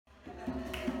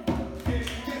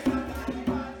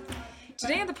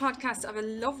Today on the podcast, I have a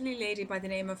lovely lady by the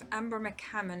name of Amber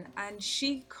McCammon, and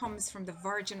she comes from the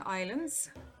Virgin Islands,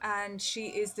 and she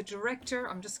is the director,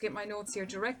 I'm just getting my notes here,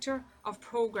 director of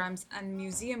programs and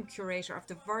museum curator of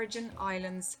the Virgin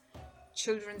Islands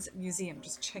Children's Museum.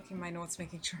 Just checking my notes,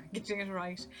 making sure I'm getting it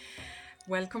right.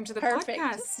 Welcome to the Perfect.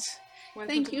 podcast.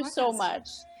 Thank you so much.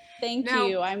 Thank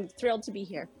you. I'm thrilled to be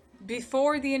here.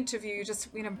 Before the interview, you just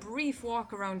a brief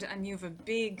walk around, and you have a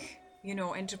big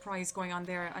enterprise going on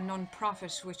there, a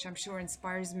non-profit, which I'm sure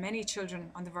inspires many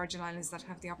children on the Virgin Islands that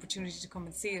have the opportunity to come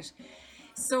and see it.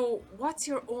 So what's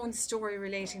your own story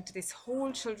relating to this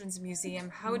whole children's museum?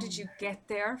 How did you get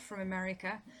there from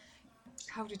America?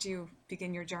 How did you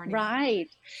begin your journey?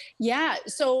 Right. Yeah.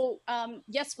 So,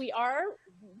 yes, we are,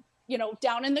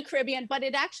 down in the Caribbean, but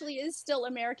it actually is still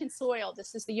American soil.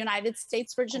 This is the United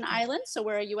States Virgin Islands. So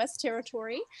we're a U.S.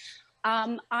 territory.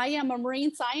 I am a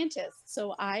marine scientist,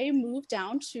 so I moved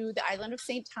down to the island of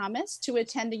St. Thomas to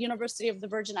attend the University of the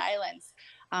Virgin Islands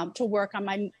to work on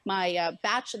my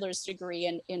bachelor's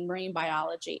degree in marine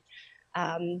biology.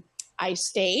 I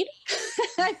stayed.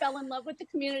 I fell in love with the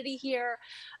community here,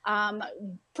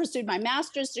 pursued my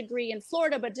master's degree in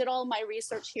Florida, but did all my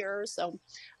research here. So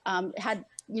had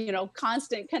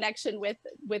constant connection with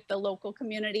the local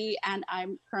community, and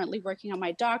I'm currently working on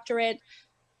my doctorate.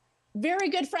 Very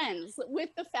good friends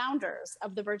with the founders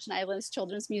of the Virgin Islands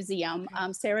Children's Museum.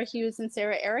 Sarah Hughes and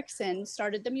Sarah Erickson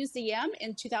started the museum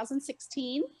in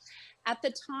 2016. At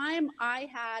the time, I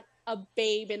had a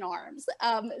babe in arms.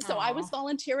 So I was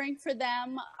volunteering for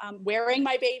them, wearing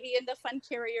my baby in the fun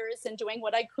carriers and doing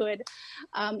what I could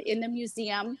in the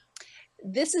museum.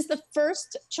 This is the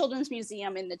first children's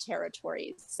museum in the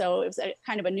territories. So it was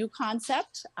kind of a new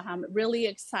concept, really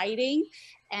exciting.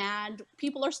 And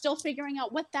people are still figuring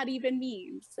out what that even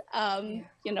means,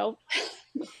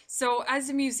 So as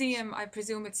a museum, I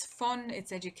presume it's fun,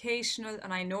 it's educational,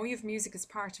 and I know you've music as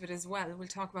part of it as well. We'll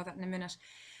talk about that in a minute.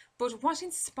 But what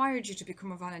inspired you to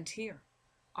become a volunteer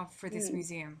for this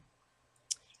museum?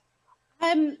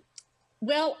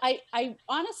 Well, I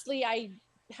honestly, I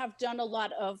have done a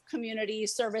lot of community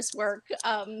service work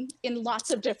in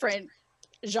lots of different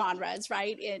genres,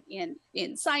 right?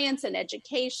 In science and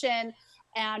education.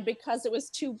 And because it was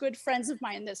two good friends of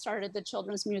mine that started the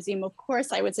Children's Museum, of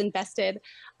course, I was invested.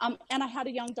 And I had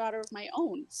a young daughter of my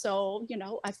own. So,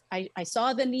 I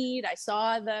saw the need, I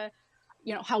saw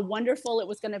how wonderful it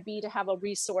was going to be to have a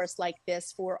resource like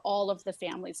this for all of the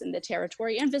families in the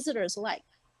territory and visitors alike.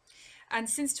 And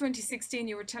since 2016,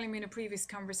 you were telling me in a previous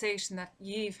conversation that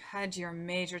you've had your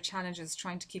major challenges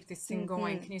trying to keep this thing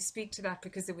going. Can you speak to that?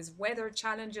 Because there was weather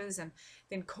challenges, and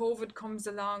then COVID comes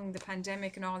along, the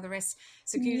pandemic and all the rest.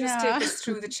 So can you just take us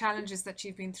through the challenges that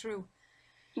you've been through?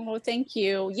 Well, thank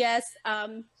you. Yes.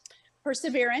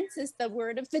 Perseverance is the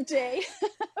word of the day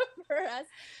for us.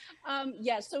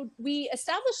 So we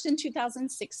established in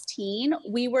 2016.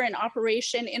 We were in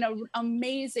operation in an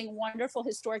amazing, wonderful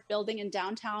historic building in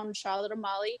downtown Charlotte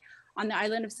Amalie on the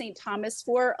island of St. Thomas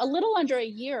for a little under a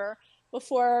year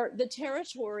before the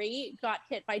territory got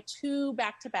hit by two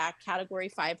back-to-back Category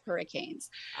 5 hurricanes.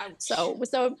 Ouch. So it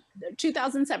was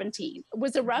 2017. It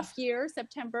was a rough year.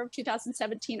 September of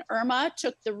 2017, Irma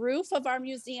took the roof of our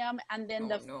museum, and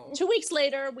then 2 weeks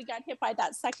later, we got hit by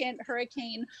that second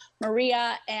hurricane,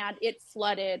 Maria, and it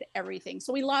flooded everything.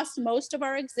 So we lost most of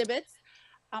our exhibits,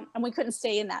 and we couldn't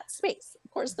stay in that space.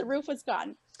 Of course, the roof was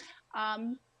gone.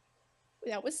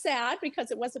 That was sad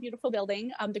because it was a beautiful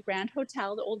building, the Grand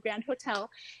Hotel, the old Grand Hotel.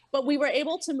 But we were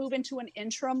able to move into an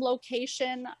interim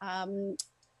location,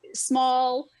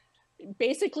 small,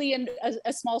 basically in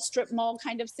a small strip mall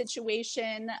kind of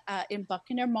situation in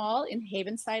Buccaneer Mall in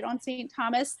Havenside on St.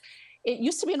 Thomas. It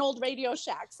used to be an old Radio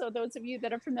Shack. So those of you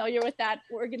that are familiar with that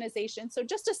organization, so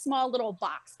just a small little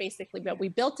box basically, but we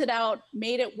built it out,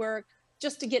 made it work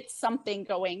just to get something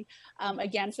going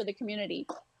again for the community.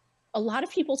 A lot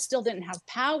of people still didn't have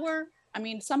power. I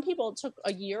mean, some people took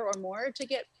a year or more to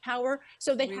get power.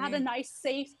 So they had a nice,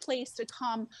 safe place to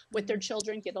come with their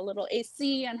children, get a little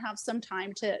AC and have some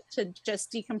time to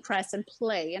just decompress and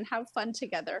play and have fun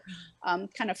together.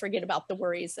 Kind of forget about the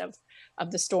worries of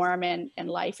the storm and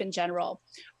life in general.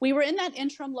 We were in that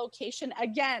interim location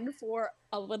again for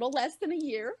a little less than a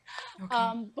year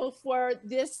before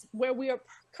this, where we are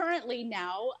currently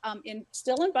now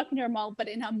still in Buccaneer Mall, but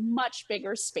in a much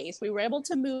bigger space. We were able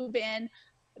to move in,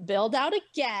 build out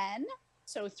again.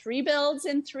 So 3 builds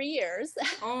in 3 years.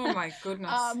 Oh my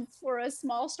goodness. For a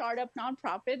small startup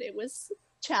nonprofit, it was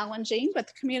challenging, but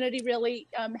the community really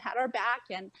had our back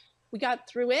and we got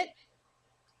through it.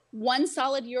 1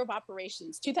 solid year of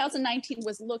operations. 2019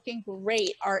 was looking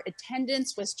great. Our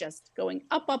attendance was just going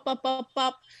up, up, up, up,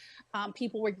 up.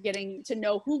 People were getting to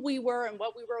know who we were and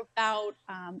what we were about.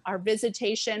 Our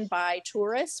visitation by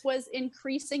tourists was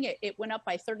increasing. It went up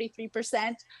by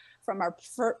 33% from our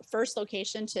first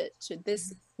location to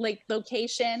this lake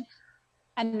location.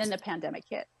 And then the pandemic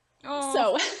hit.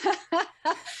 Oh, So,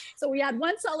 so we had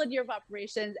one solid year of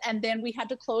operations, and then we had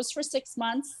to close for 6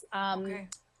 months. okay.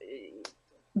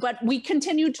 But we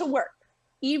continued to work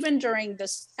even during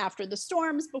this, after the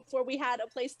storms, before we had a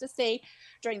place to stay,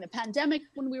 during the pandemic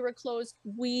when we were closed.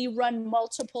 We run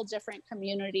multiple different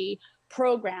community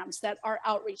programs that are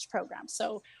outreach programs.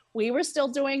 So we were still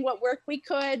doing what work we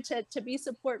could to be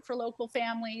support for local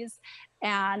families.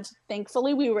 And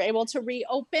thankfully we were able to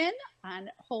reopen and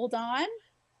hold on.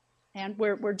 And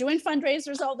we're doing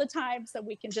fundraisers all the time, so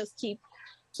we can just keep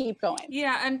going.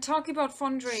 Yeah, and talking about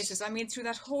fundraisers, I mean, through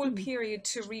that whole period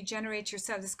to regenerate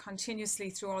yourselves continuously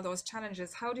through all those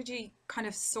challenges, how did you kind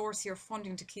of source your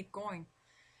funding to keep going?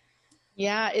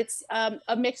 Yeah, it's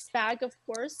a mixed bag, of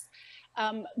course.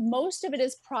 Most of it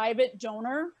is private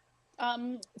donor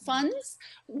funds.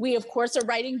 We, of course, are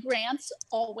writing grants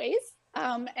always,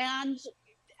 and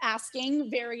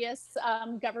asking various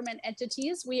government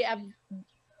entities. We have,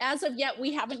 as of yet,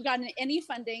 we haven't gotten any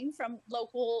funding from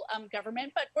local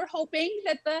government, but we're hoping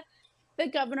that the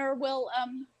governor will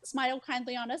smile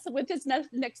kindly on us with his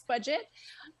next budget.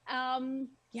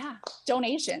 Yeah,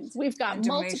 donations. We've got And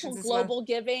multiple donations as global well.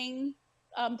 giving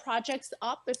projects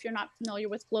up. If you're not familiar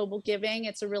with global giving,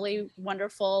 it's a really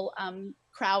wonderful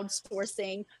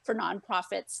crowdsourcing for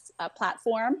nonprofits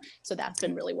platform. So that's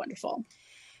been really wonderful.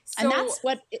 And So that's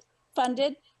what it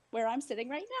funded where I'm sitting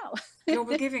right now.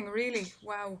 global giving, really,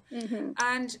 wow. Mhm.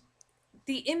 And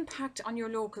the impact on your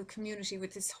local community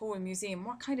with this whole museum,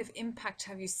 what kind of impact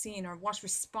have you seen, or what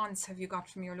response have you got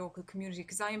from your local community?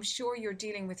 Because I am sure you're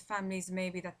dealing with families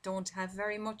maybe that don't have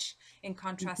very much, in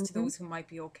contrast to Mhm. those who might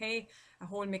be okay, a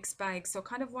whole mixed bag. So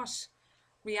kind of what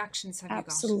reactions have you got?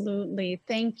 Absolutely.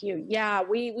 Thank you. Yeah,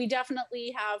 we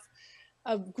definitely have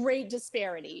a great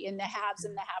disparity in the haves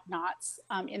and the have-nots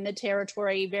in the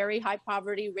territory, very high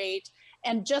poverty rate.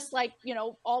 And just like,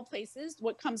 all places,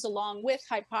 what comes along with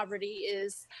high poverty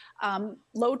is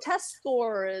low test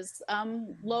scores,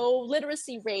 low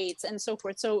literacy rates, and so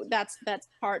forth. So that's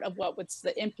part of what was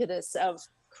the impetus of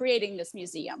creating this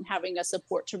museum, having a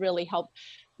support to really help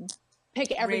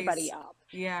pick everybody Raise, up.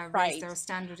 yeah, raise Right. their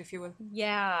standard, if you will.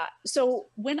 Yeah. So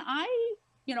when I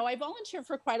volunteered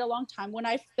for quite a long time.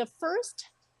 The first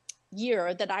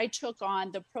year that I took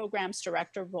on the programs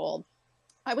director role,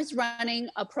 I was running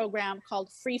a program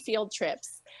called Free Field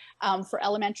Trips for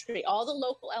all the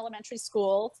local elementary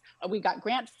schools. We got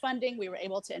grant funding. We were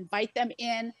able to invite them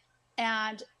in.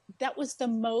 And that was the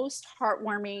most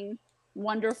heartwarming,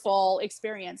 wonderful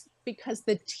experience, because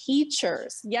the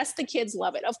teachers, yes, the kids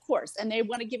love it, of course, and they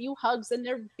want to give you hugs and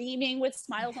they're beaming with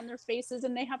smiles on their faces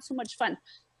and they have so much fun.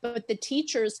 But the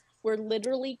teachers were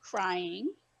literally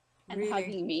crying and Really?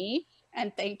 hugging me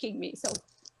and thanking me. So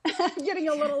I'm getting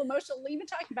a little emotional even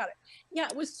talking about it. Yeah,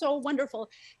 it was so wonderful.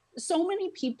 So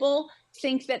many people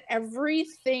think that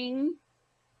everything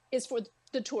is for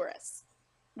the tourists,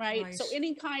 right? So Right.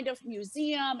 any kind of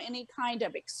museum, any kind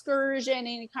of excursion,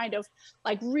 any kind of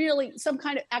really some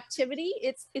kind of activity,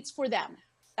 it's for them.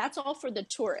 That's all for the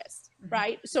tourists,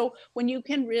 right? So when you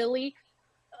can really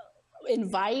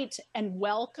invite and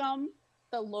welcome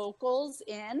the locals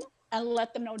in and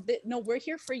let them know that, no, we're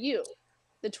here for you.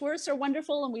 The tourists are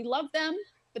wonderful and we love them,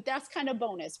 but that's kind of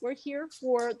bonus. We're here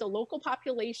for the local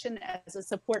population as a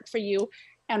support for you.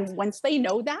 And once they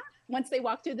know that, once they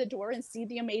walk through the door and see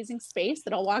the amazing space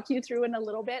that I'll walk you through in a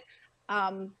little bit,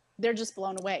 they're just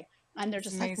blown away. And they're It's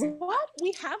just like, amazing. what?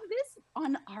 We have this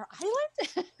on our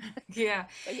island? Yeah.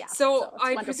 But yeah, So it's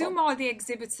I wonderful. presume all the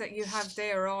exhibits that you have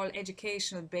there are all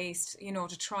educational based,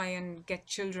 to try and get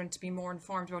children to be more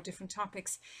informed about different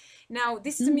topics. Now,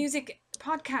 this is a Mm. music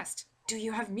podcast. Do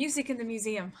you have music in the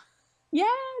museum?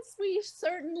 Yes, we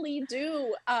certainly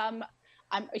do.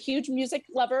 I'm a huge music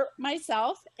lover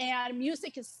myself, and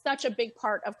music is such a big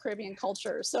part of Caribbean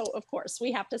culture. So, of course,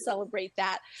 we have to celebrate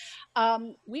that.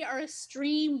 We are a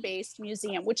stream-based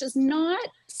museum, which is not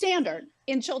standard.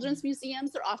 In children's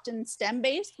museums, they're often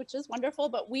STEM-based, which is wonderful,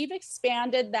 but we've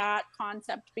expanded that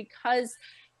concept because,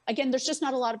 again, there's just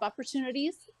not a lot of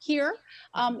opportunities here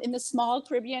in the small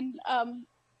Caribbean,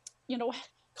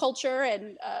 culture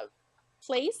and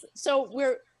place. So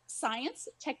we're science,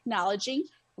 technology,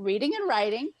 reading and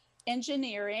writing,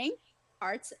 engineering,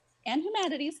 arts and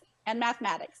humanities, and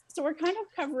mathematics. So we're kind of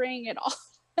covering it all.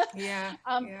 Yeah,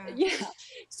 yeah. Yeah.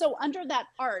 So under that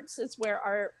arts is where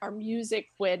our music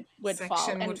would fall.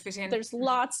 Section would And fit in. there's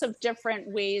lots of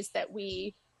different ways that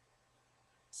we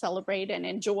celebrate and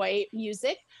enjoy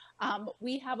music.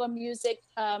 We have a music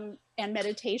and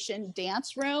meditation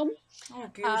dance room Oh,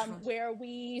 beautiful. where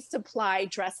we supply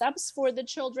dress ups for the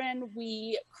children.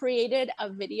 We created a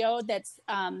video that's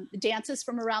dances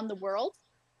from around the world.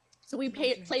 So we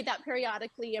play that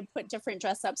periodically and put different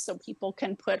dress ups so people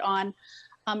can put on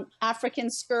African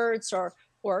skirts or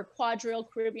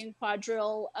Caribbean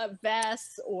quadrille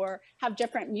vests, or have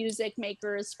different music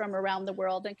makers from around the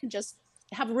world, and can just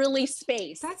have really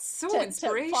space That's so to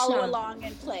inspirational. follow along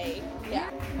and play. Yeah.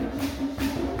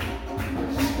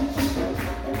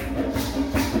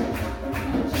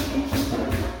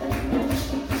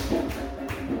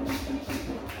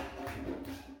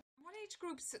 What age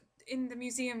groups in the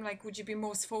museum like would you be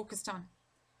most focused on?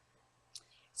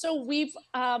 So we've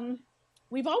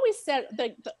always said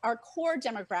that our core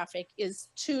demographic is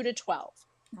 2 to 12,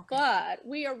 Okay. but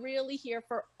we are really here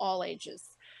for all ages.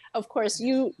 Of course,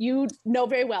 you know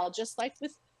very well, just like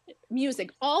with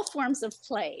music, all forms of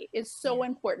play is so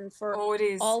important for Oh, it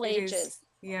is. all It ages. is.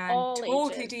 Yeah, All and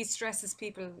totally ages. de-stresses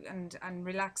people and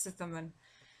relaxes them, and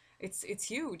it's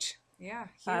huge. Yeah,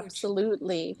 huge.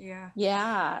 Absolutely. Yeah.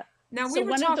 Yeah. Now we So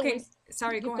were one of the talking. ways,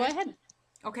 Sorry, you go go ahead. ahead.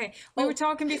 Okay, we were Oh,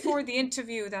 talking before the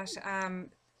interview that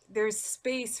there's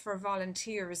space for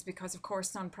volunteers because, of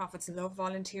course, nonprofits love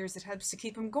volunteers. It helps to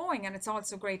keep them going, and it's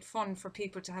also great fun for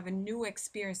people to have a new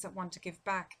experience that want to give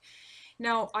back.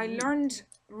 Now, I learned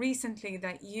recently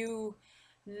that you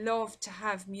love to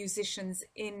have musicians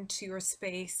into your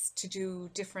space to do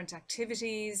different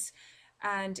activities,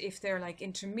 and if they're like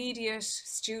intermediate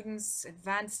students,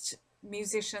 advanced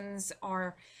musicians,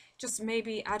 or just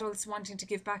maybe adults wanting to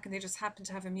give back and they just happen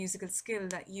to have a musical skill,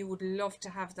 that you would love to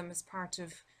have them as part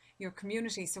of your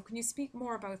community. So can you speak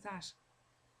more about that?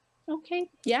 okay.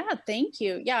 Yeah, thank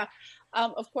you. Yeah.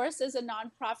 Of course, as a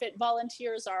nonprofit,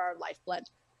 volunteers are our lifeblood.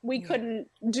 We Yeah.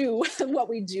 couldn't do what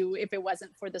we do if it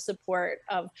wasn't for the support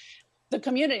of the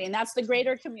community, and that's the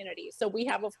greater community. So we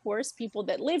have, of course, people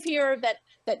that live here that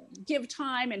give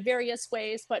time in various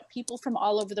ways, but people from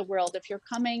all over the world. If you're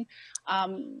coming,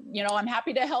 I'm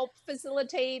happy to help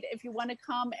facilitate. If you want to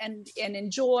come and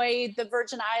enjoy the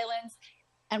Virgin Islands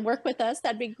and work with us,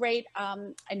 that'd be great.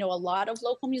 I know a lot of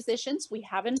local musicians. We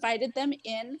have invited them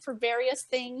in for various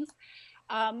things.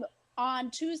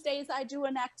 On Tuesdays, I do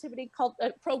an activity called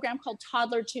a program called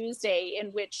Toddler Tuesday,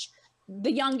 in which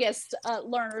the youngest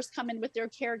learners come in with their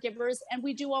caregivers, and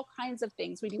we do all kinds of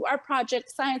things. We do art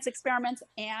projects, science experiments,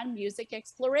 and music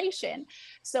exploration.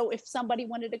 So if somebody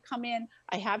wanted to come in,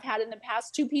 I have had in the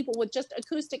past 2 people with just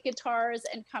acoustic guitars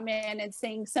and come in and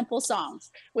sing simple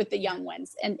songs with the young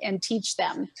ones and teach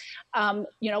them.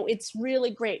 It's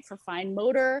really great for fine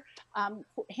motor,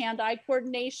 hand-eye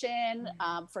coordination,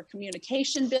 for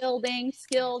communication building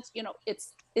skills.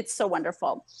 It's so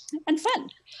wonderful and fun.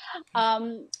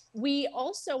 We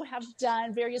also have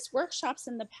done various workshops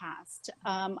in the past.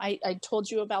 I told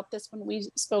you about this when we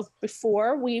spoke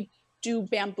before. We do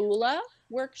Bambula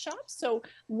workshops. So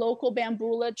local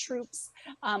Bambula troops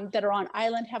that are on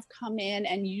island have come in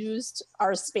and used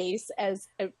our space as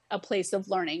a place of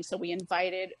learning. So we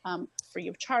invited free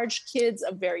of charge kids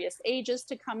of various ages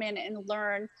to come in and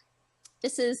learn.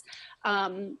 This is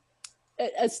a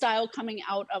style coming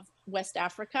out of West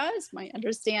Africa, is my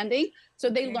understanding. So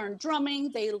they learn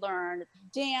drumming, they learn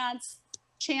dance,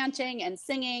 chanting and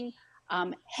singing,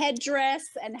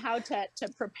 headdress, and how to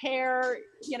prepare,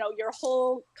 your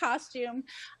whole costume.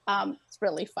 It's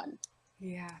really fun.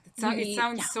 Yeah, it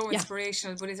sounds so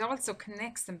inspirational, but it also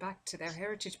connects them back to their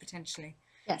heritage potentially.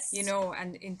 Yes.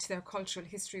 And into their cultural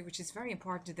history, which is very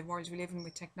important in the world we live in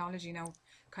with technology now,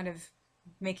 kind of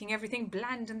making everything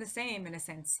bland and the same in a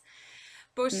sense.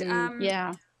 But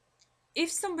if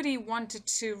somebody wanted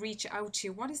to reach out to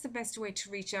you, what is the best way to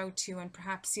reach out to you and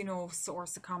perhaps,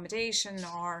 source accommodation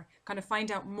or kind of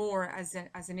find out more as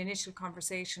an initial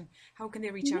conversation? How can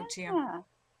they reach out to you?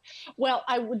 Well,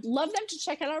 I would love them to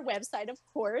check out our website, of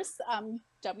course,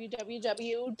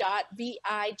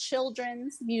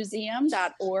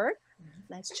 www.vichildrensmuseum.org.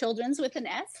 That's children's with an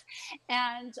S.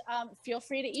 And feel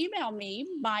free to email me.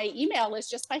 My email is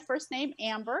just my first name,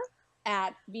 Amber,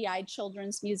 at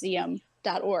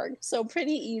vichildrensmuseum.org. So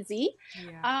pretty easy.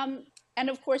 Yeah. And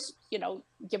of course,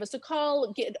 give us a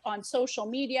call, get on social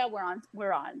media.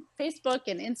 We're on Facebook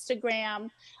and Instagram.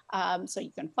 So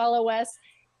you can follow us.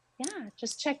 Yeah,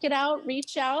 just check it out,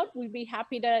 reach out. We'd be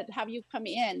happy to have you come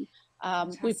in.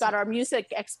 We've got our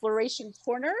music exploration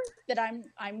corner that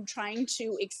I'm trying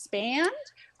to expand.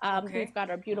 We've got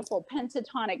our beautiful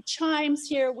pentatonic chimes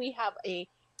here. We have a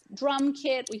drum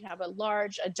kit. We have a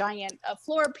giant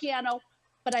floor piano,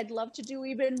 but I'd love to do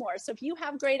even more. So if you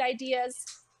have great ideas,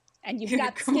 and you've Yeah,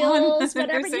 got come on. skills, They're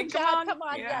whatever saying, you've come got, on. come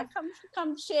on, yeah, Yeah.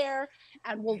 come share,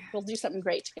 and Yeah. we'll do something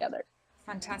great together.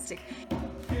 Fantastic.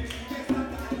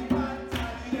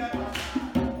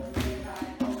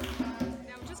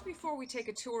 Now, just before we take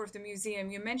a tour of the museum,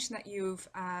 you mentioned that you've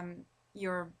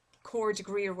your core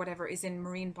degree or whatever is in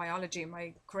marine biology. Am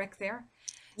I correct there?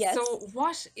 Yes. So,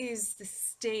 what is the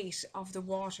state of the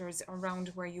waters around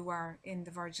where you are in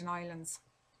the Virgin Islands?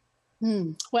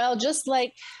 Well, just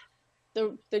like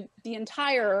the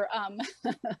entire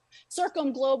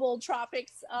circumglobal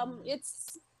tropics,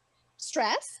 it's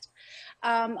stressed.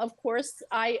 Of course,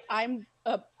 I'm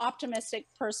an optimistic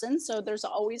person, so there's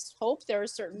always hope. There are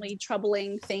certainly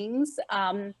troubling things,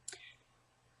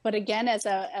 but again, as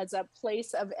a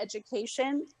place of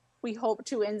education, we hope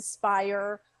to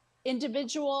inspire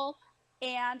individual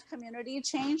and community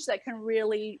change that can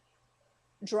really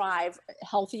drive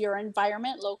healthier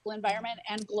environment, local environment,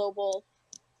 and global,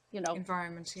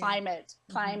 Environment, yeah.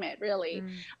 climate really,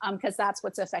 because that's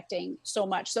what's affecting so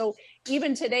much. So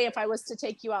even today, if I was to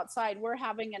take you outside, we're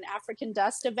having an African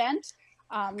dust event,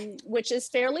 which is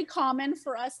fairly common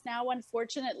for us now,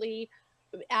 unfortunately,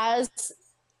 as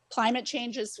climate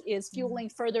change is fueling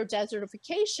further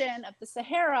desertification of the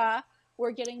Sahara.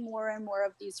 We're getting more and more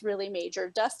of these really major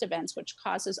dust events, which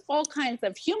causes all kinds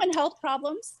of human health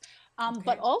problems,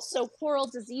 but also coral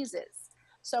diseases.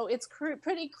 So it's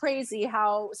pretty crazy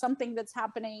how something that's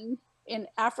happening in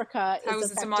Africa is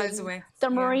Thousands of miles affecting away. the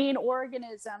Yeah. marine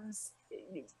organisms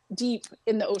deep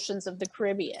in the oceans of the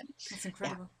Caribbean. That's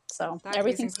incredible. So That is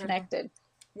everything's incredible. connected.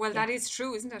 Well, that is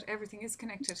true, isn't it? Everything is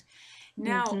connected.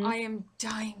 Now, I am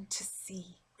dying to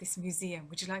see this museum.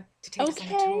 Would you like to take us on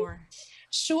a tour?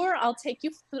 Sure, I'll take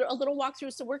you through a little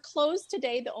walkthrough. So we're closed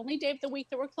today. The only day of the week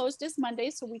that we're closed is Monday,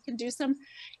 so we can do some,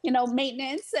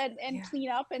 maintenance and clean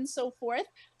up and so forth.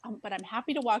 But I'm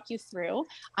happy to walk you through.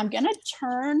 I'm going to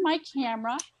turn my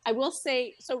camera. I will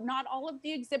say, so not all of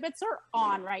the exhibits are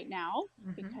on right now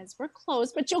because we're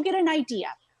closed, but you'll get an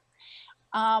idea.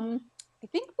 I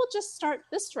think we'll just start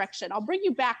this direction. I'll bring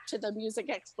you back to the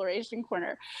music exploration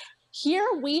corner. Here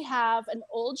we have an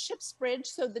old ship's bridge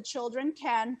so the children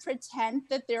can pretend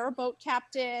that they're a boat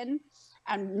captain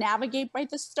and navigate by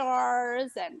the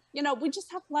stars. And, we just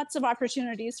have lots of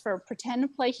opportunities for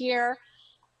pretend play here.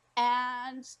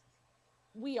 And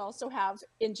we also have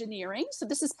engineering. So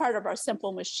this is part of our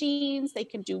simple machines. They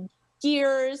can do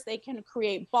gears. They can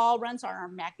create ball runs on our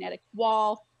magnetic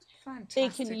wall. Fantastic. They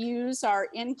can use our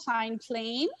incline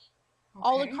plane.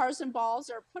 All the cars and balls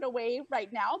are put away right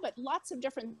now, but lots of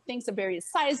different things of various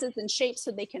sizes and shapes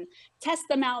so they can test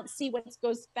them out, see what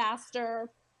goes faster.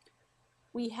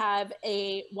 We have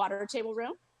a water table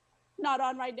room. Not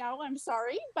on right now, I'm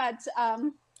sorry, but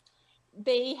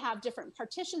they have different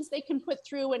partitions they can put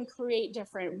through and create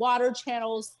different water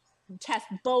channels, test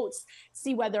boats,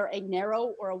 see whether a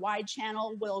narrow or a wide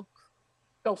channel will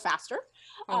go faster.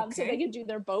 So they can do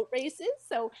their boat races.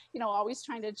 So, always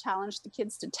trying to challenge the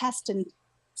kids to test and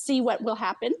see what will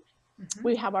happen.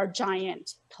 We have our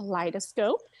giant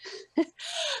kaleidoscope.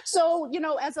 So,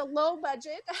 as a low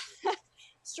budget,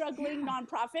 struggling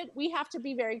nonprofit, we have to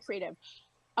be very creative.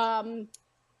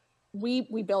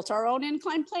 We built our own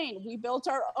inclined plane. We built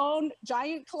our own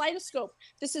giant kaleidoscope.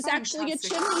 This is actually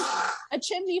a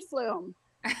chimney flume.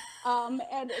 And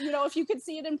if you could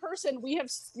see it in person, we have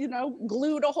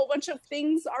glued a whole bunch of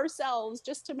things ourselves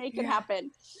just to make it happen.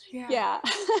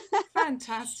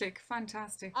 Fantastic.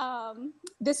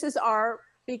 This is our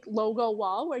big logo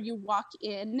wall where you walk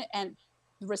in, and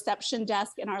the reception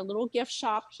desk and our little gift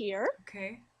shop here.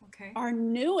 Our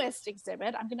newest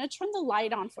exhibit, I'm going to turn the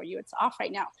light on for you. It's off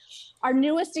right now. Our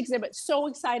newest exhibit, so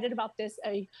excited about this.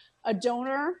 A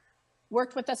donor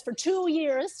worked with us for 2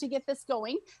 years to get this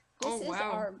going. This is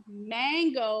our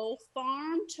mango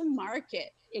farm to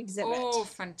market exhibit. Oh,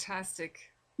 fantastic.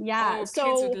 Yeah. Oh, so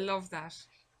kids would love that.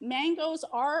 Mangoes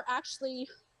are actually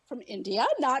from India,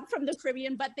 not from the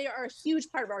Caribbean, but they are a huge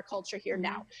part of our culture here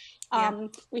now.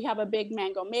 We have a big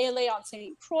mango melee on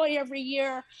St. Croix every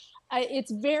year. It's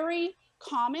very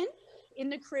common in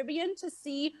the Caribbean to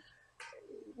see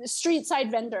street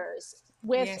side vendors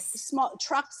with small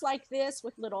trucks like this,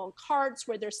 with little carts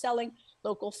where they're selling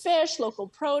local fish, local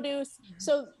produce.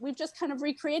 So we've just kind of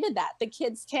recreated that. The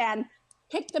kids can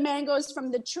pick the mangoes from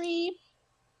the tree.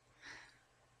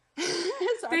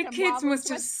 The kids must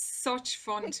have such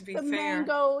fun, to be fair.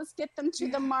 Mangoes, get them to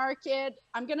the market.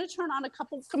 I'm going to turn on a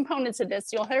couple of components of this.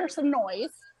 You'll hear some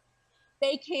noise.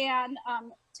 They can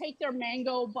take their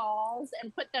mango balls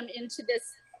and put them into this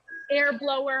air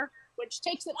blower, which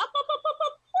takes it up.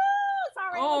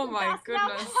 Sorry, oh my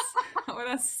goodness. Oh,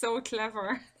 that's so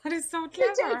clever. That is so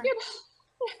clever.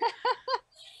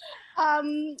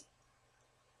 Um,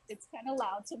 it's kind of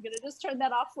loud, so I'm going to just turn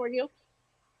that off for you.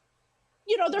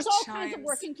 You know, there's The all kinds of chimes.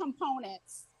 working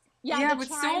components. Yeah, The with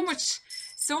chimes,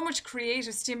 so much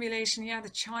creative stimulation. Yeah, the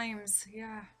chimes.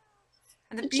 Yeah,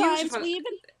 and the chimes. We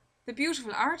even the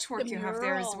beautiful the artwork you have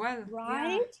there as mural, well. Yeah,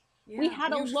 right? We yeah,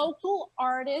 had a beautiful. local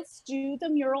artist do the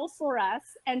mural for us,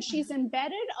 and she's Mhm.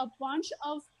 embedded a bunch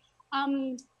of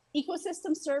um,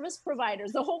 ecosystem service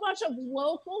providers, a whole bunch of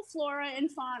local flora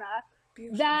and fauna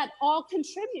Beautiful. that all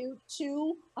contribute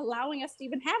to allowing us to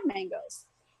even have mangoes.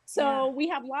 Yeah, So we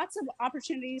have lots of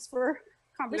opportunities for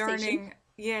conversation. learning.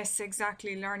 Yes,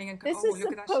 exactly. Learning and This oh, is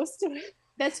look at that. supposed to,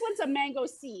 this one's a mango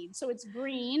seed. So it's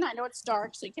green. I know it's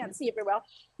dark, so you can't see it very well.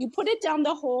 You put it down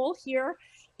the hole here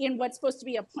in what's supposed to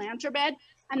be a planter bed.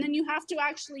 And then you have to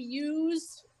actually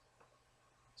use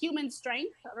human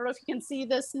strength. I don't know if you can see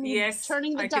this, Yes,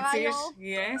 turning the I could see it. dial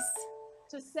Yes.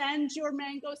 to send your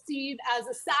mango seed as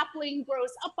a sapling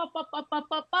grows up, up, up, up, up,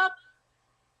 up, up.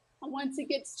 And once it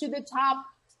gets to the top,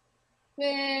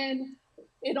 then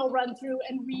it'll run through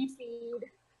and refeed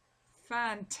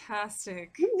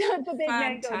Fantastic. the big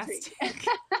mango tree. Fantastic. So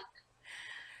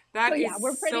That yeah, is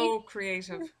we're pretty, so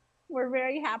creative. we're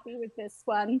very happy with this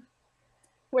one.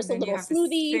 There's a Then you little have the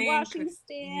smoothie sink washing with,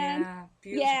 stand. yeah,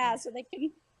 beautiful. Yeah, so they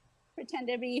can pretend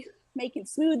to be making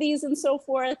smoothies and so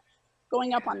forth,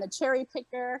 going up Yeah, on the cherry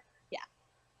picker. Yeah,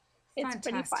 it's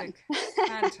pretty fun. fantastic.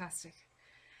 Fantastic.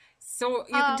 So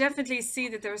you can um, definitely see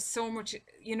that there's so much,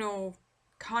 yeah,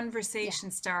 conversation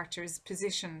starters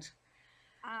positioned.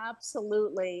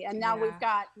 absolutely. And now we've Yeah.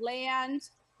 got land,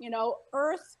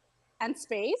 earth and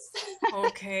space.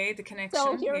 Okay, the So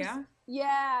connection. here's, Yeah.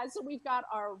 yeah, so we've got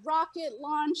our rocket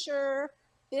launcher.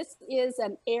 This is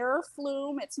an air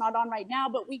flume. It's not on right now,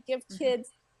 but we give Hmm.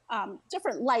 kids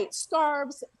different light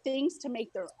scarves, things to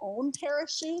make their own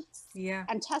parachutes Yeah.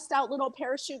 and test out little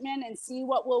parachute men and see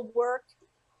what will work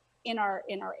in our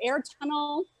air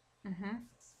tunnel. Hmm.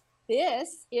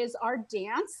 This is our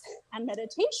dance and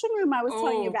meditation room I was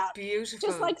telling you Oh, about. Just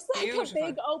beautiful. like such a Beautiful.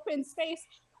 big open space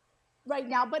right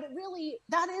now, but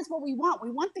that is what we want.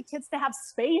 We want the kids to have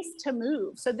space to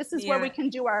move. So this is where we Yeah. can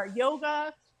do our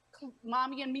yoga,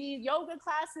 mommy and me yoga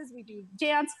classes. We do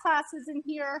dance classes in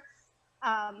here.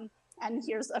 And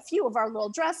here's a few of our little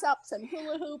dress ups and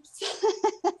hula hoops.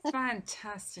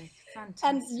 Fantastic. And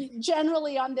Fantastic.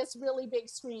 generally on this really big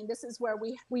screen, this is where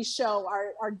we show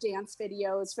our dance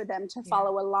videos for them to Yeah.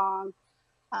 follow along.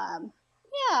 Um,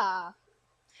 yeah,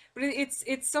 But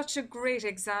it's such a great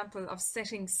example of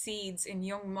setting seeds in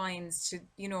young minds to,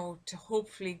 to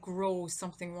hopefully grow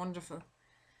something wonderful.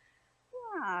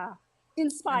 yeah. And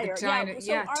the Inspire. Yeah. China,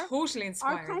 So yeah, totally our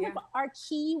inspire. kind of Yeah. our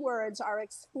key words are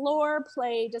explore,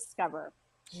 play, discover.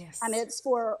 And Yes. it's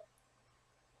for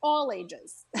all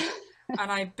ages. And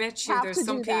I bet you Have there's to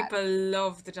some do that. people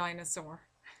love the dinosaur.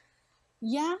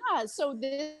 Yeah. So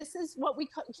this is what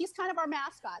he's kind of our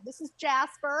mascot. This is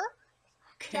Jasper.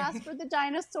 Okay. Jasper the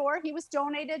dinosaur. He was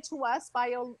donated to us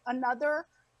by another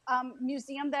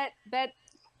museum that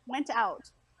went out.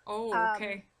 Oh, Um,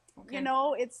 okay. Okay.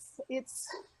 it's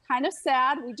kind of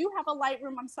sad. We do have a light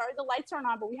room. I'm sorry the lights aren't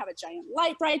on, but we have a giant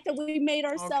light bright that we made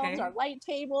ourselves, Okay. our light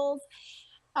tables.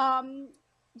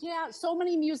 Yeah, so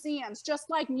many museums, just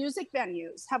like music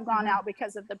venues, have gone Hmm. out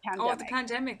because of the Oh, the pandemic.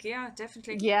 pandemic. Yeah,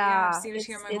 definitely. Yeah, I've Yeah, seen it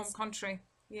here in my home it's country.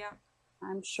 Yeah,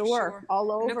 I'm for sure sure. all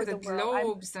And look over at the the world.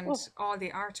 globes Oh, and all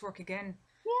the artwork again.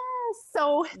 yeah.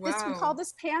 So we call Wow.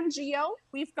 this Pangeo.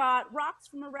 We've got rocks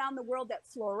from around the world that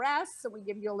fluoresce. So we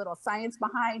give you a little science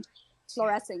behind Yeah.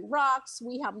 fluorescing rocks.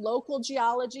 We have local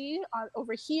geology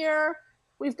over here.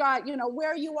 We've got,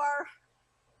 where you are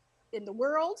in the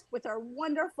world with our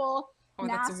wonderful Oh,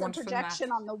 that's a NASA wonderful map.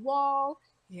 projection on the wall,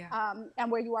 Yeah.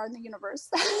 and where you are in the universe.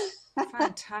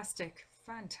 Fantastic.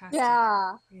 Fantastic.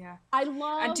 Yeah, Yeah. I And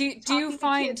love do you talking to kids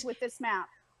find with this map.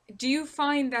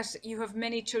 that you have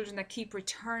many children that keep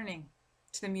returning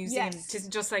to the museum? It Yes,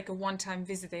 isn't just like a one-time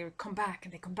visit. They would come back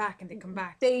and they come back and they come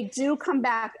back. they do come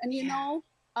back. And, Yeah.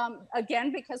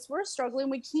 again, because we're struggling,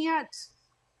 we can't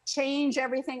change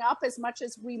everything up as much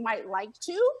as we might like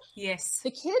to. Yes.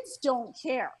 The kids don't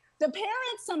care. The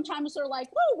parents sometimes are like,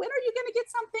 "Oh, when are you going to get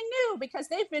something new?" Because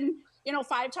they've been,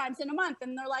 5 times in a month,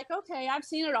 and they're like, "Okay, I've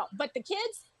seen it all." But the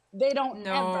kids, they don't ever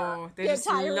No, they get just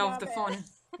tired love of the it. fun.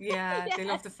 Yeah, they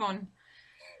love Yes. the fun.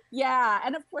 Yeah,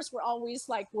 and of course, we're always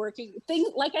like working things.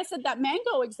 Like I said, that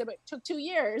mango exhibit took 2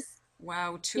 years.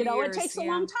 Wow, two It years. takes a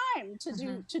Yeah. long time to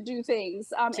Hmm. do things,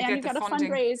 To and get you the got to funding.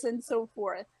 fundraise and so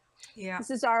forth. Yeah. This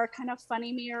is our kind of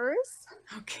funny mirrors.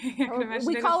 Okay, I can imagine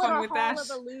We they'd have call it fun our with that. Hall of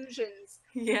Illusions.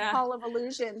 Yeah. Hall of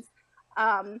Illusions.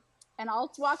 Um, and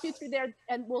I'll walk you through there,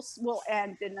 and we'll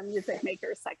end in the music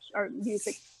maker section or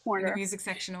music In the corner. music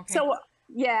section, okay. So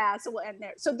yeah, so we'll end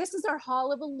there. So this is our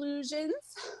Hall of Illusions.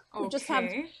 We just have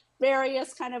Okay.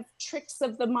 various kind of tricks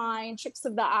of the mind, tricks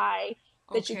of the eye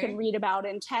that you Okay. can read about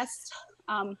and test.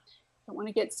 Don't want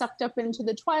to get sucked up into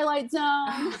the Twilight Zone.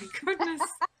 Oh my goodness.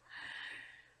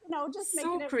 Just So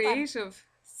making it creative. fun.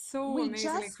 So We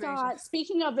amazingly just creative. got,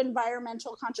 speaking of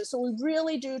environmental conscious, so we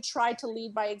really do try to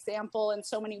lead by example in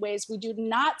so many ways. We do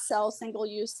not sell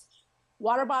single-use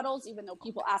water bottles, even though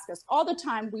people ask us all the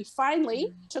time. We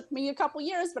finally, took me a couple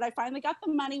years, but I finally got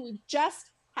the money. We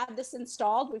just had this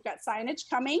installed. We've got signage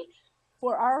coming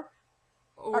for our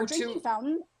drinking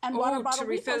fountain and water bottle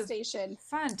refill station.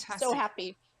 Fantastic.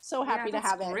 So happy to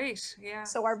have it. Great. Yeah.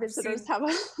 So our visitors have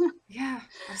yeah,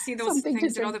 I've seen those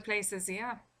things in other places.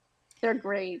 Yeah. They're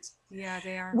great. Yeah,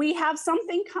 they are. We have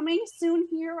something coming soon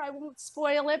here. I won't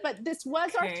spoil it, but this was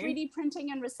our 3D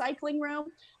printing and recycling room.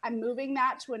 I'm moving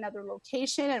that to another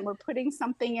location, and we're putting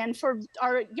something in for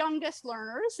our youngest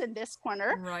learners in this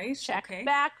corner. Right. Check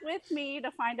back with me to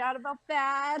find out about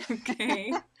that.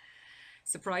 Okay.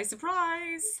 Surprise,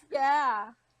 surprise. Yeah.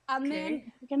 And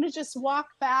then we're going to just walk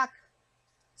back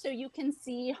so you can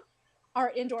see our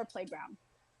indoor playground.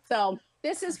 So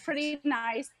this is pretty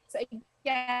nice.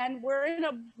 Again, we're in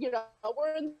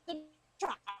we're in the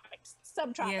tropics,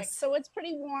 subtropics, so it's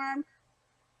pretty warm.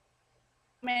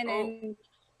 And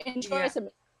enjoy some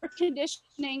air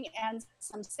conditioning and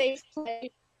some safe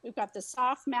play. We've got the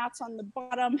soft mats on the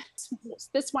bottom.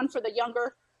 This one for the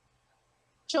younger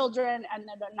children, and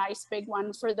then a nice big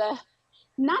one for the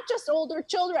not just older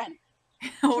children.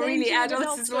 Oh, really?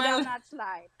 Adults as well? Down that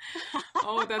slide.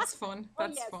 Oh, that's fun.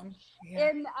 That's fun.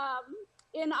 Yeah.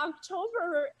 In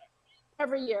October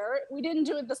every year, we didn't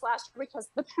do it this last year because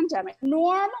of the pandemic.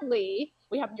 Normally,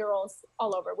 we have murals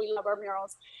all over. We love our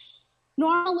murals.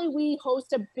 Normally, we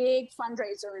host a big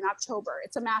fundraiser in October.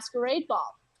 It's a masquerade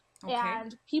ball.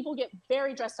 And people get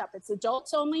very dressed up. It's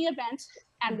adults only event,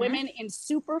 and women in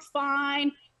super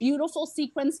fine, beautiful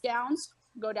sequins gowns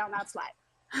go down that slide.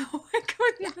 Oh my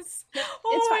goodness.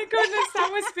 Oh my goodness, that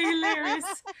must be hilarious.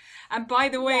 And by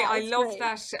the way, I love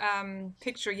that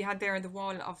picture you had there on the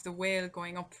wall of the whale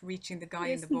going up, reaching the guy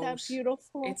in the boat. Isn't that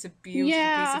beautiful? It's a beautiful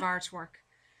piece of artwork.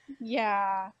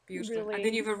 Yeah. Beautiful. Really. And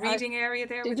then you have a reading area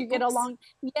there with the books? Did you get along?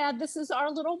 Yeah, this is our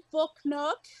little book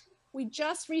nook. We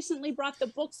just recently brought the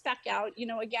books back out,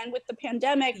 again, with the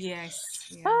pandemic. Yes.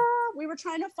 Yeah. We were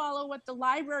trying to follow what the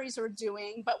libraries were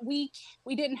doing, but we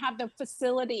didn't have the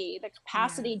facility, the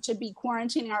capacity to be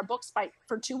quarantining our books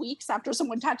for 2 weeks after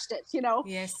someone touched it,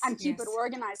 and keep it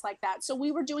organized like that. So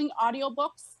we were doing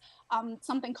audiobooks,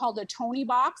 something called a Tony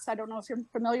box. I don't know if you're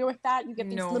familiar with that. You get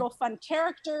these little fun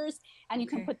characters, and you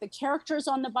can put the characters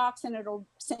on the box, and it'll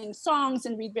sing songs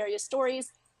and read various stories,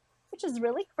 which is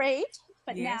really great.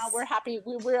 But now we're happy.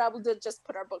 We were able to just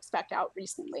put our books back out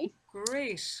recently.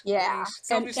 Great. Yeah. Great.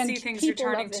 It's lovely to see things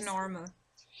returning to normal.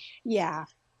 Yeah.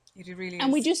 It really is.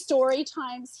 And we do story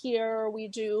times here. We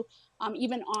do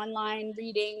even online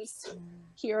readings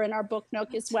here in our book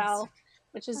nook as well,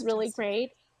 which is really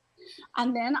great.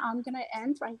 And then I'm going to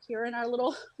end right here in our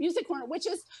little music corner, which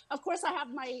is, of course, I have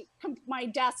my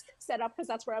desk set up because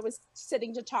that's where I was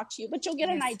sitting to talk to you. But you'll get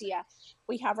an idea.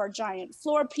 We have our giant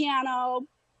floor piano,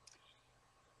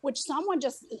 which someone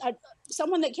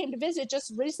that came to visit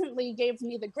just recently gave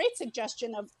me the great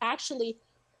suggestion of actually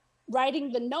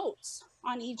writing the notes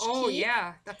on each key. Oh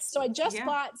yeah, so I just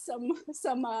bought some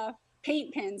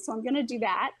paint pens, so I'm going to do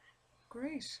that.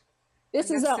 Great.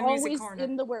 This is always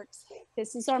in the works.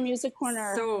 This is our music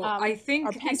corner. So I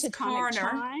think this pentatonic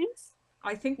chimes.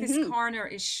 I think this corner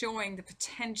is showing the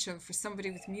potential for somebody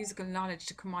with musical knowledge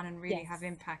to come on and really have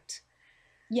impact.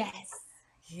 Yes.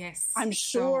 Yes. I'm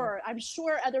sure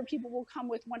other people will come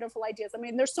with wonderful ideas. I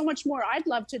mean, there's so much more I'd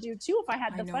love to do too if I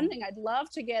had the funding. I'd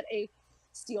love to get a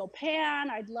steel pan.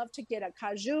 I'd love to get a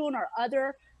kazoo or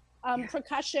other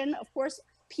percussion. Of course,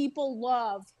 people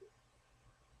love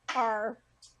our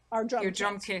drum Your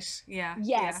drum kit. Yeah.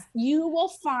 Yes. Yeah. You will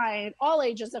find all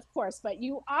ages, of course, but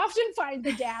you often find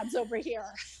the dads over here.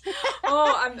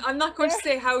 Oh, I'm not going to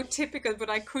say how typical, but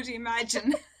I could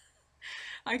imagine.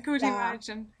 I could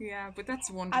imagine. Yeah, but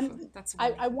that's wonderful. That's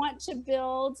wonderful. I want to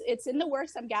build, it's in the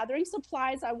works. I'm gathering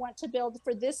supplies. I want to build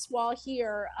for this wall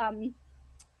here, kind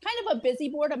of a busy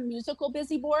board, a musical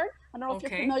busy board. I don't know if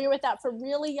you're familiar with that for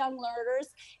really young learners.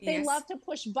 They love to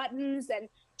push buttons and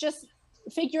just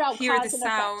figure out hear cause the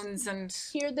sounds and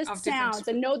hear the sounds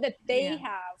and know that they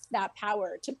have that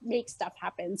power to make stuff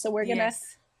happen. So we're gonna,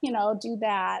 do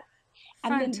that.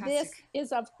 And then this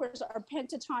is, of course, our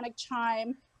pentatonic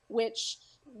chime, which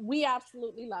we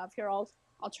absolutely love. Here, I'll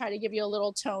I'll try to give you a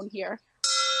little tone here.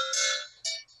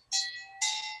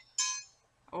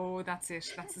 Oh, that's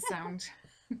it. That's the sound.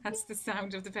 That's the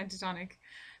sound of the pentatonic.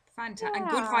 Fantastic. And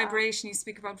good Yeah. vibration. You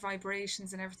speak about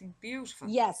vibrations and everything. Beautiful.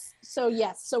 Yes. So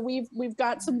we've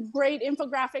got some great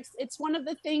infographics. It's one of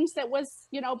the things that was,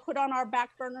 put on our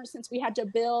back burner since we had to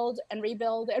build and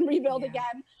rebuild and rebuild Yeah.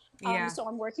 again. Yeah. So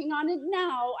I'm working on it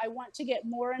now. I want to get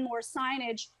more and more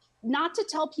signage, not to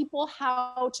tell people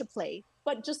how to play,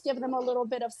 but just give them a little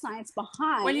bit of science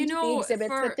behind Well, the exhibits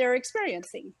that they're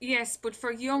experiencing. Yes, but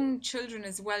for young children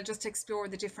as well, just to explore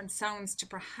the different sounds, to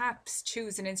perhaps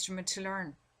choose an instrument to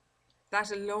learn.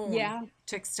 That alone, Yeah.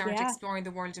 to start exploring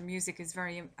the world of music, is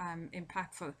very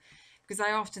impactful. Because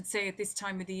I often say at this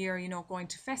time of the year, going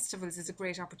to festivals is a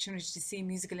great opportunity to see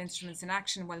musical instruments in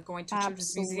action, while going to a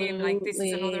children's museum like this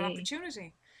is another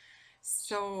opportunity.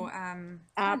 So,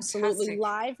 absolutely.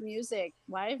 fantastic.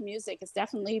 Live music has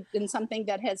definitely been something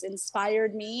that has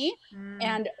inspired me.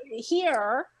 And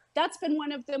here, that's been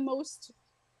one of the most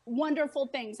wonderful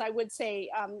things, I would say.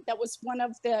 That was one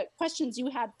of the questions you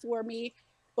had for me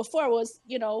before was,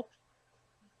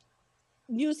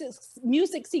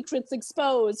 music secrets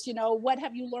exposed. What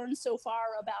have you learned so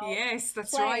far about Yes,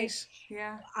 that's play? right.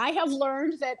 Yeah. I have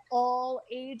learned that all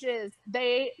ages,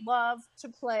 they love to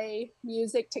play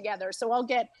music together. So I'll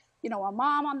get, a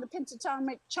mom on the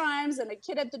pentatonic chimes and a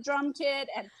kid at the drum kit,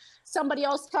 and somebody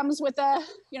else comes with a,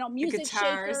 music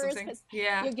shakers,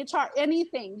 your guitar,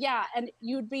 anything. Yeah. And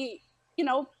you'd be,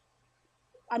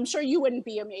 I'm sure you wouldn't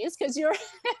be amazed because you're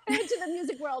into the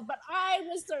music world, but I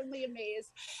was certainly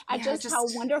amazed at just how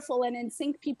wonderful and in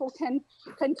sync people can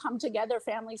come together,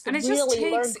 families, to really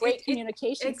learn great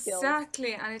communication skills.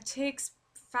 Exactly, and it takes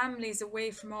families away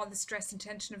from all the stress and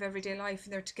tension of everyday life,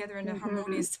 and they're together in a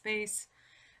harmonious space.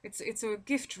 It's a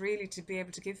gift really to be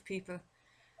able to give people.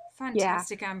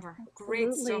 Fantastic, Amber.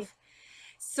 Great stuff.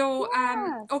 So,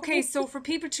 okay, so for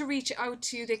people to reach out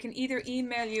to you, they can either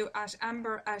email you at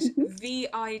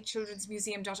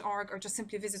amber@vichildrensmuseum.org, or just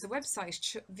simply visit the website,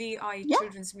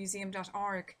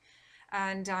 vichildrensmuseum.org.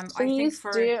 And I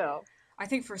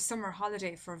think for a summer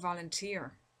holiday for a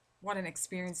volunteer, what an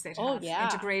experience they'd have,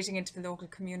 integrating into the local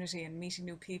community and meeting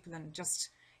new people and just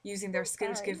using their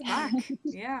skill to give back.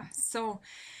 Yeah. So,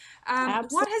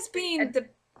 what has been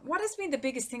the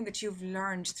biggest thing that you've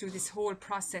learned through this whole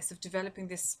process of developing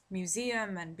this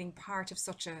museum and being part of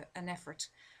such an effort?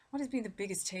 What has been the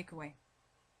biggest takeaway?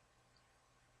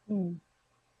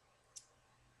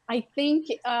 I think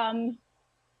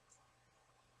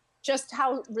just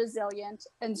how resilient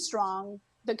and strong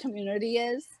the community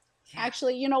is. Yeah.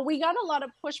 Actually, we got a lot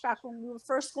of pushback when we were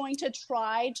first going to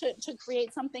try to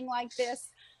create something like this.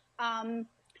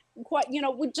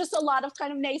 With just a lot of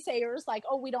kind of naysayers, like,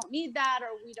 oh, we don't need that,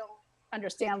 or we don't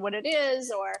understand what it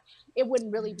is, or it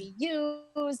wouldn't really be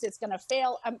used, it's going to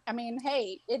fail. I mean,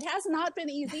 hey, it has not been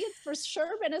easy. It's for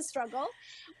sure been a struggle.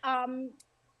 And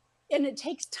it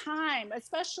takes time,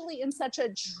 especially in such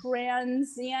a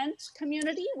transient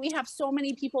community. We have so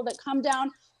many people that come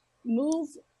down, move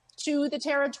to the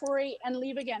territory, and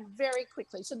leave again very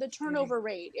quickly. So the turnover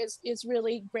rate is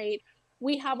really great.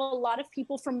 We have a lot of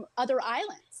people from other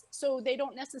islands, so they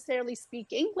don't necessarily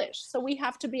speak English. So we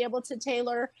have to be able to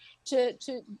tailor to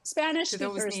Spanish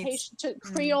speakers, to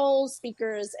Creole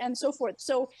speakers, and so forth.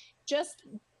 So just,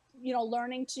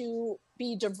 learning to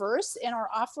be diverse in our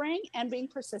offering and being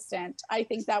persistent. I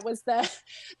think that was the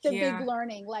big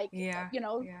learning. Like,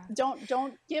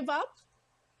 don't give up.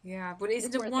 Yeah, but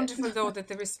isn't it wonderful though that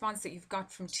the response that you've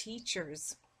got from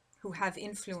teachers who have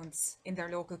influence in their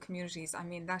local communities? I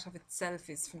mean, that of itself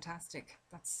is fantastic.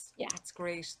 That's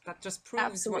great. That just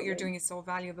proves what you're doing is so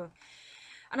valuable.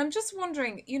 And I'm just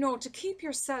wondering, to keep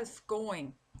yourself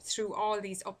going through all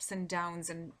these ups and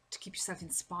downs and to keep yourself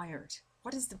inspired,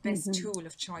 what is the best tool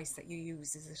of choice that you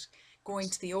use? Is it going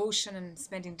to the ocean and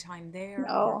spending time there?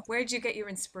 No. Where do you get your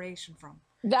inspiration from?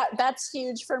 That's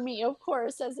huge for me, of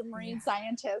course, as a marine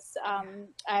scientist.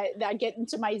 I get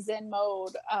into my Zen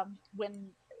mode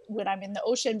when I'm in the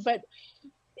ocean. But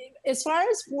as far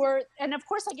as and of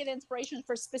course I get inspiration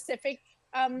for specific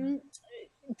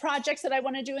projects that I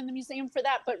want to do in the museum for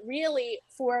that, but really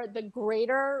for the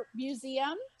greater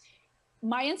museum,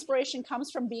 my inspiration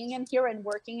comes from being in here and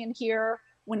working in here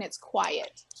when it's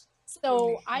quiet.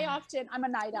 So I'm a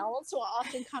night owl, so I'll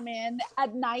often come in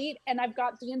at night and I've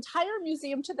got the entire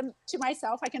museum to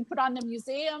myself. I can put on the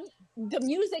music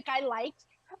I like,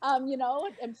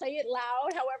 and play it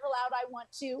loud, however loud I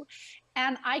want to.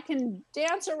 And I can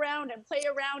dance around and play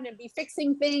around and be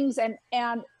fixing things. And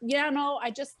then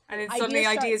suddenly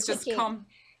ideas just come.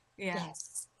 Yeah.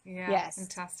 Yeah, Yes,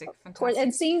 fantastic, of course. fantastic.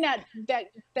 And seeing that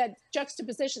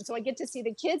juxtaposition. So I get to see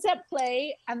the kids at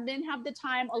play and then have the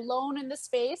time alone in the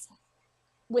space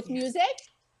with Yeah, music.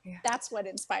 yeah. That's what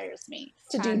inspires me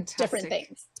to do different Fantastic.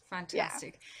 things. Yeah.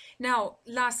 Fantastic. Now,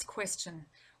 last question.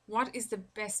 What is the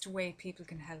best way people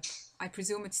can help? I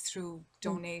presume it's through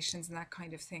donations and that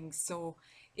kind of thing. So,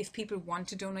 if people want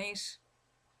to donate,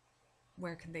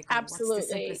 where can they go? What's the Absolutely.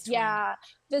 simplest way? Yeah.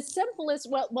 The simplest,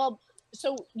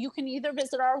 so you can either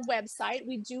visit our website.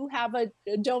 We do have a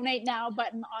donate now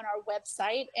button on our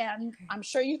website, and Okay. I'm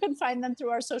sure you can find them through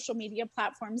our social media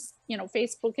platforms,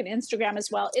 Facebook and Instagram as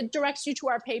well. It directs you to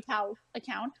our PayPal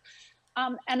account.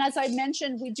 And as I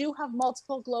mentioned, we do have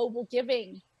multiple global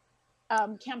giving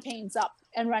campaigns up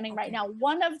and running right Okay. now.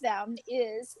 One of them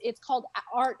it's called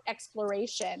Art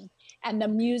Exploration, and the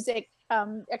music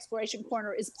exploration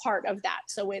corner is part of that.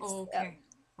 So it's Okay.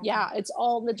 yeah, Okay. it's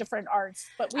all the different arts,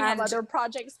 but we have And other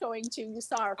projects going too. You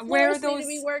saw our where are floors need to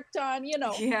be those? worked on,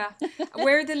 Yeah.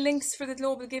 Where are the links for the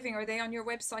global giving? Are they on your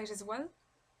website as well?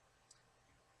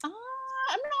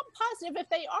 I'm not positive if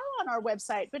they are on our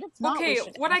website, but if not, we Okay,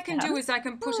 should what I ask can them. do is I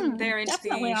can put them there into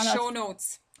Definitely the on show us.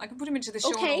 notes. I can put them into the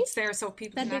show Okay, notes there so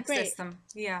people that'd can be great. access them.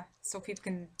 Yeah, so people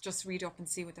can just read up and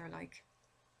see what they're like.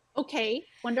 Okay,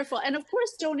 wonderful. And of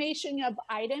course, donation of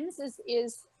items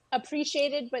is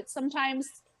appreciated, but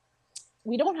sometimes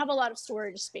we don't have a lot of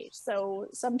storage space. So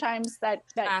sometimes that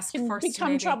Ask can first,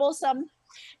 become maybe. troublesome.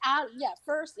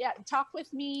 First, talk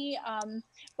with me.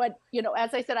 But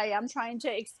as I said, I am trying to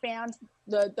expand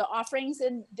the offerings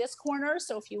in this corner.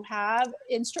 So if you have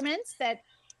instruments that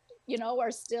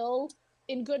are still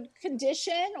in good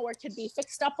condition or could be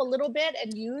fixed up a little bit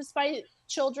and used by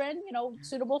children,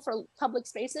 suitable for public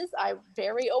spaces, I'm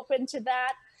very open to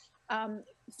that.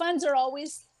 Funds are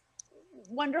always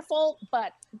wonderful,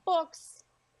 but books,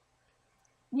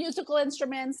 musical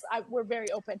instruments, we're very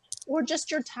open. Or just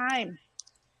your time.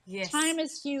 Yes. Time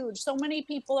is huge. So many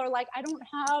people are like, I don't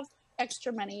have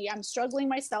extra money. I'm struggling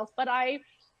myself, but I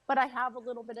have a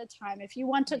little bit of time. If you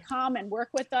want to come and work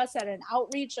with us at a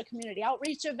community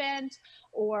outreach event,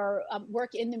 or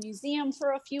work in the museum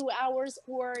for a few hours,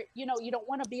 or you don't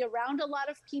want to be around a lot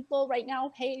of people right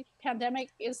now. Hey, pandemic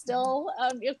is still a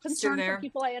Still concern for there.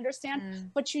 people, I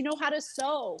understand, but you know how to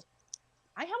sew.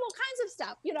 I have all kinds of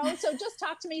stuff, so just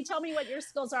talk to me, tell me what your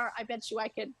skills are. I bet you I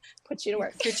could put you to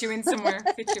work. Fit you in somewhere.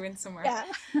 Fit you in somewhere. Yeah.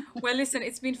 Well, listen,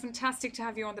 it's been fantastic to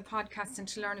have you on the podcast and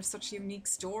to learn of such a unique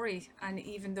story. And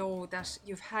even though that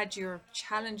you've had your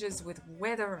challenges with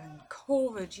weather and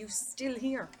COVID, you're still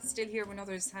here when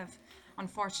others have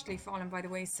unfortunately fallen by the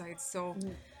wayside. So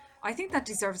I think that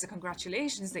deserves a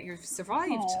congratulations that you've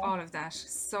survived all of that.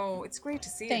 So it's great to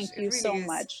see Thank it. It you really so is.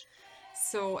 much.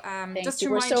 So just Thank to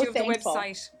you. We're remind so you of the thankful.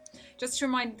 website, just to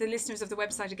remind the listeners of the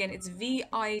website again, it's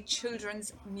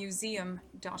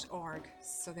vichildrensmuseum.org.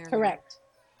 So there Correct.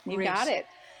 we You go. got it.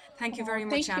 Thank you very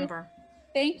much, Amber.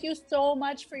 Thank you so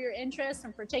much for your interest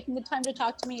and for taking the time to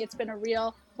talk to me. It's been a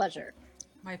real pleasure.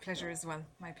 My pleasure as well.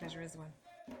 My pleasure as well.